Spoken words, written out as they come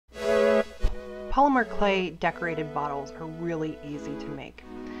polymer clay decorated bottles are really easy to make.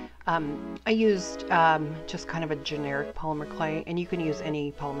 I used just kind of a generic polymer clay, and you can use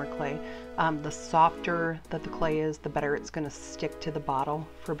any polymer clay. The softer that the clay is, the better it's going to stick to the bottle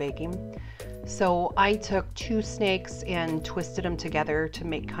for baking. So I took 2 snakes and twisted them together to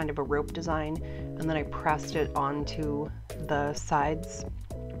make kind of a rope design, and then I pressed it onto the sides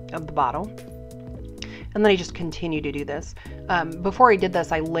of the bottle. And then I just continue to do this. Before I did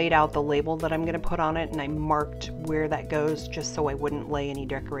this, I laid out the label that I'm going to put on it, and I marked where that goes just so I wouldn't lay any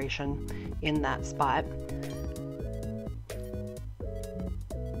decoration in that spot.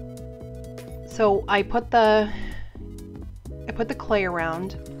 So I put the clay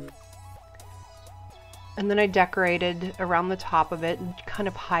around, and then I decorated around the top of it and kind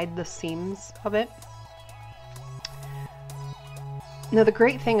of hide the seams of it. Now the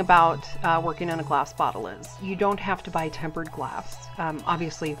great thing about working on a glass bottle is you don't have to buy tempered glass.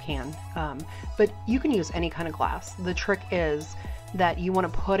 Obviously you can, but you can use any kind of glass. The trick is that you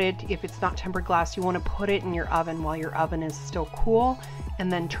want to put it, if it's not tempered glass, you want to put it in your oven while your oven is still cool, and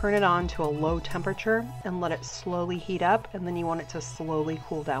then turn it on to a low temperature and let it slowly heat up, and then you want it to slowly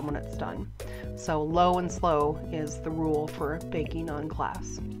cool down when it's done. So low and slow is the rule for baking on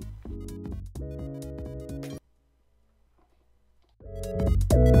glass.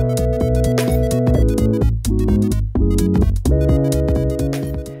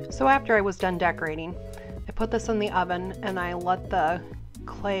 So after I was done decorating, I put this in the oven and I let the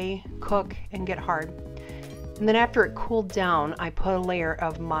clay cook and get hard. And then after it cooled down, I put a layer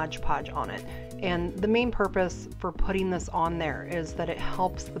of Mod Podge on it. And the main purpose for putting this on there is that it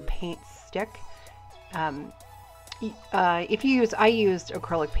helps the paint stick. I used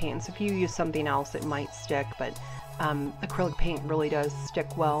acrylic paints. If you use something else, it might stick, but acrylic paint really does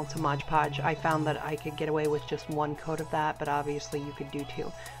stick well to Mod Podge. I found that I could get away with just 1 coat of that, but obviously you could do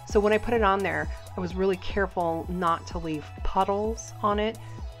 2. So when I put it on there, I was really careful not to leave puddles on it,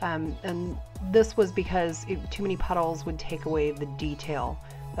 and this was because too many puddles would take away the detail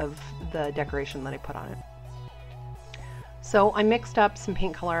of the decoration that I put on it. So I mixed up some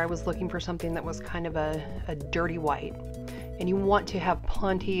paint color. I was looking for something that was kind of a dirty white. And you want to have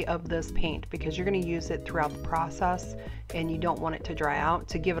plenty of this paint because you're going to use it throughout the process, and you don't want it to dry out.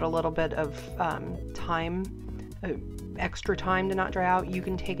 To give it a little bit of extra time to not dry out, you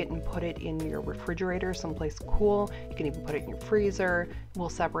can take it and put it in your refrigerator someplace cool. You can even put it in your freezer. It will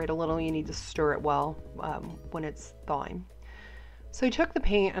separate a little. You need to stir it well when it's thawing. So I took the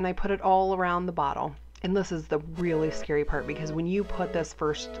paint and I put it all around the bottle. And this is the really scary part, because when you put this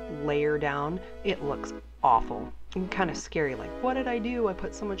first layer down, it looks awful and kind of scary. Like, what did I do? I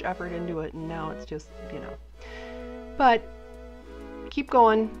put so much effort into it and now it's just, you know. But keep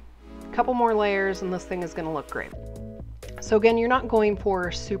going, a couple more layers and this thing is going to look great. So again, you're not going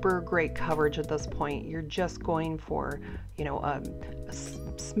for super great coverage at this point. You're just going for, you know, as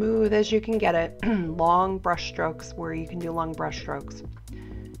smooth as you can get it, long brush strokes where you can do long brush strokes.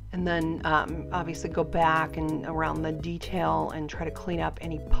 And then obviously go back and around the detail and try to clean up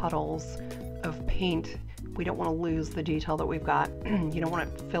any puddles of paint. We don't want to lose the detail that we've got. You don't want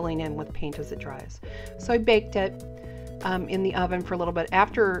it filling in with paint as it dries. So I baked it in the oven for a little bit.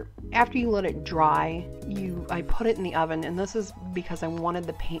 After you let it dry, I put it in the oven, and this is because I wanted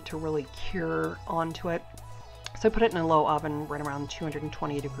the paint to really cure onto it. So I put it in a low oven right around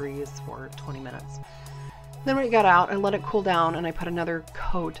 220 degrees for 20 minutes. Then when it got out, I let it cool down and I put another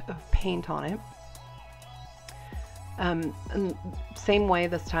coat of paint on it. And same way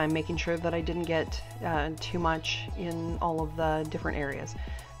this time, making sure that I didn't get too much in all of the different areas.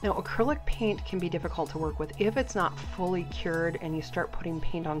 Now, acrylic paint can be difficult to work with. If it's not fully cured and you start putting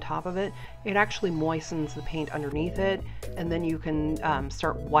paint on top of it, it actually moistens the paint underneath it, and then you can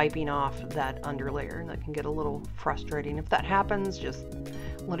start wiping off that underlayer, and that can get a little frustrating. If that happens, just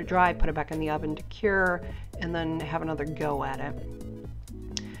let it dry, put it back in the oven to cure, and then have another go at it.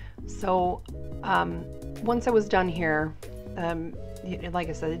 So once I was done here, like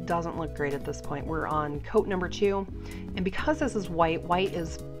I said, it doesn't look great at this point. We're on coat number 2, and because this is white, white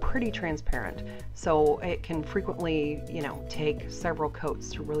is pretty transparent, so it can frequently, you know, take several coats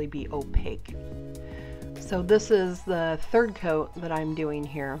to really be opaque. So this is the 3rd coat that I'm doing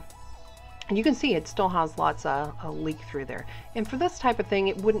here. And you can see it still has lots of leak through there. And for this type of thing,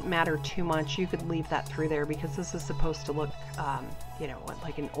 it wouldn't matter too much. You could leave that through there because this is supposed to look, you know,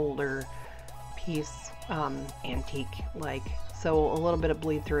 like an older piece, antique-like. So a little bit of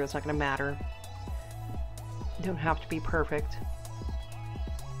bleed through is not going to matter. You don't have to be perfect.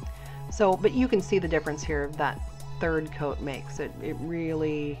 So, but you can see the difference here that 3rd coat makes. It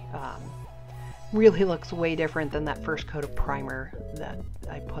really really looks way different than that first coat of primer that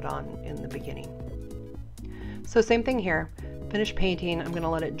I put on in the beginning. So same thing here, finish painting, I'm going to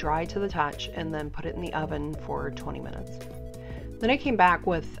let it dry to the touch and then put it in the oven for 20 minutes. Then I came back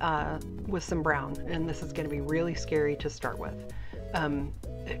with some brown, and this is going to be really scary to start with.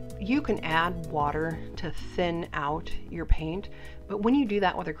 You can add water to thin out your paint, but when you do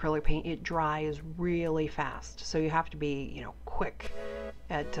that with acrylic paint, it dries really fast. So you have to be, you know, quick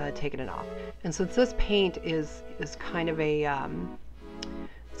at taking it off. And since this paint is kind of a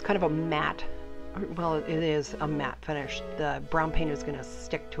it's kind of a matte, well, it is a matte finish, the brown paint is going to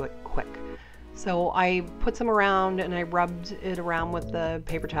stick to it quick. So I put some around and I rubbed it around with the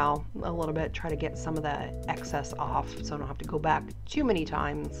paper towel a little bit, try to get some of the excess off so I don't have to go back too many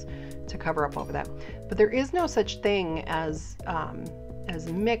times to cover up over that. But there is no such thing as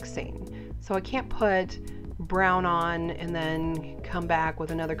mixing. So I can't put brown on and then come back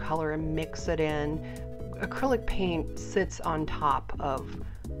with another color and mix it in. Acrylic paint sits on top of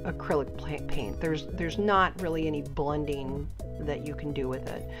acrylic paint. There's not really any blending that you can do with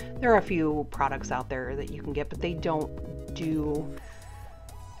it. There are a few products out there that you can get, but they don't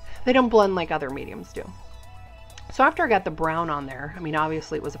blend like other mediums do. So after I got the brown on there, I mean,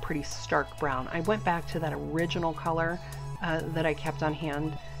 obviously it was a pretty stark brown. I went back to that original color that I kept on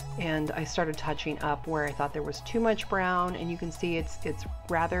hand, and I started touching up where I thought there was too much brown, and you can see it's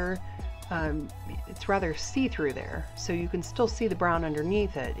rather see-through there, so you can still see the brown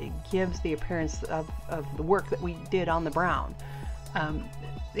underneath it. It gives the appearance of the work that we did on the brown.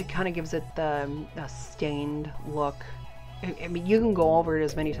 It kind of gives it a stained look. I mean, you can go over it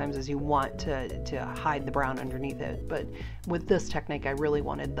as many times as you want to hide the brown underneath it, but with this technique I really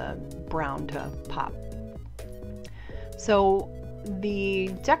wanted the brown to pop. So the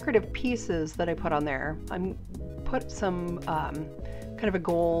decorative pieces that I put on there, I put some kind of a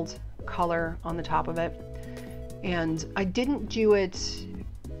gold color on the top of it, and I didn't do it,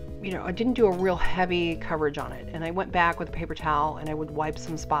 you know, I didn't do a real heavy coverage on it, and I went back with a paper towel and I would wipe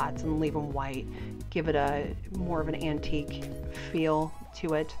some spots and leave them white, give it a more of an antique feel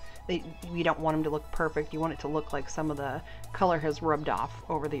to it. You don't want them to look perfect, you want it to look like some of the color has rubbed off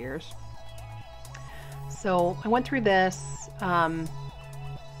over the years. So I went through this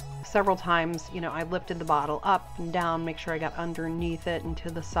several times. You know, I lifted the bottle up and down, make sure I got underneath it and to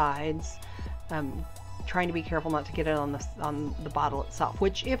the sides, trying to be careful not to get it on the bottle itself,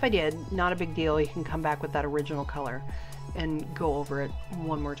 which if I did, not a big deal. You can come back with that original color and go over it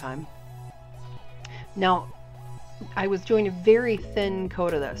one more time. Now I was doing a very thin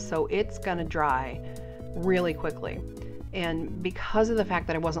coat of this, so it's gonna dry really quickly. And because of the fact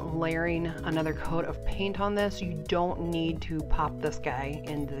that I wasn't layering another coat of paint on this, you don't need to pop this guy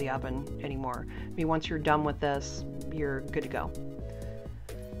into the oven anymore. I mean, once you're done with this, you're good to go.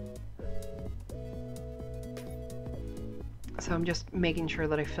 So I'm just making sure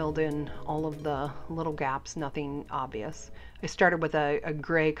that I filled in all of the little gaps, nothing obvious. I started with a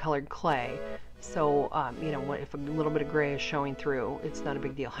gray colored clay. So, you know, if a little bit of gray is showing through, it's not a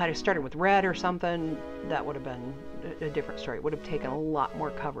big deal. Had I started with red or something, that would have been a different story. It would have taken a lot more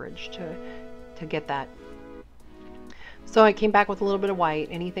coverage to get that. So I came back with a little bit of white,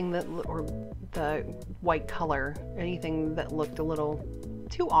 anything that, or the white color, anything that looked a little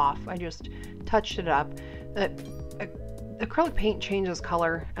too off, I just touched it up. Acrylic paint changes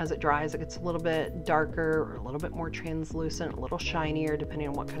color as it dries. It gets a little bit darker or a little bit more translucent, a little shinier depending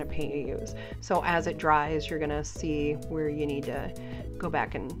on what kind of paint you use. So as it dries, you're gonna see where you need to go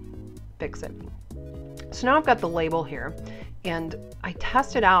back and fix it. So now I've got the label here, and I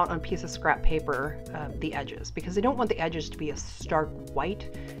tested out on a piece of scrap paper the edges, because I don't want the edges to be a stark white.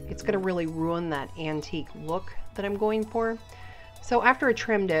 It's gonna really ruin that antique look that I'm going for. So after I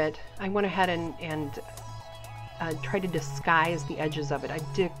trimmed it, I went ahead and tried to disguise the edges of it.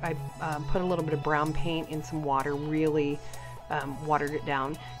 I put a little bit of brown paint in some water, really watered it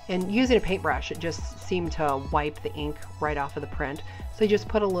down, and using a paintbrush, it just seemed to wipe the ink right off of the print. So I just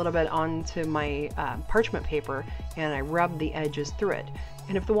put a little bit onto my parchment paper and I rubbed the edges through it.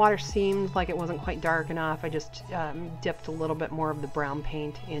 And if the water seemed like it wasn't quite dark enough, I just dipped a little bit more of the brown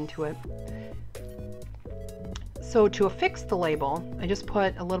paint into it. So to affix the label, I just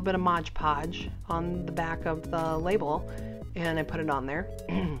put a little bit of Mod Podge on the back of the label and I put it on there.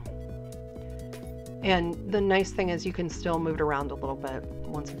 And the nice thing is you can still move it around a little bit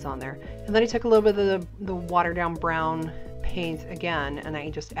once it's on there. And then I took a little bit of the watered down brown paint again, and I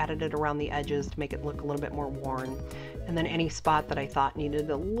just added it around the edges to make it look a little bit more worn. And then any spot that I thought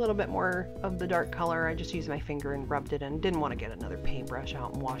needed a little bit more of the dark color, I just used my finger and rubbed it in. Didn't want to get another paintbrush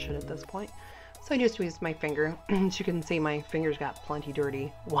out and wash it at this point. So I just used my finger. As you can see, my fingers got plenty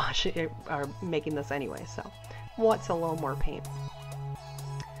dirty or making this anyway, so what's a little more paint?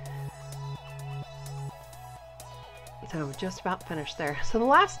 So just about finished there. So the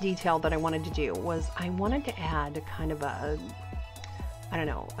last detail that I wanted to do was I wanted to add kind of a, I don't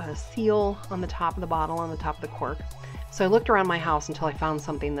know, a seal on the top of the bottle, on the top of the cork. So I looked around my house until I found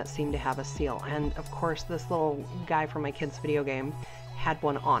something that seemed to have a seal. And of course, this little guy from my kids' video game had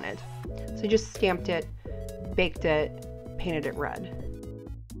one on it. So I just stamped it, baked it, painted it red.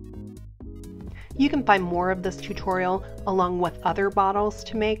 You can find more of this tutorial along with other bottles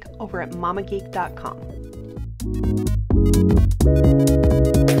to make over at mamageek.com.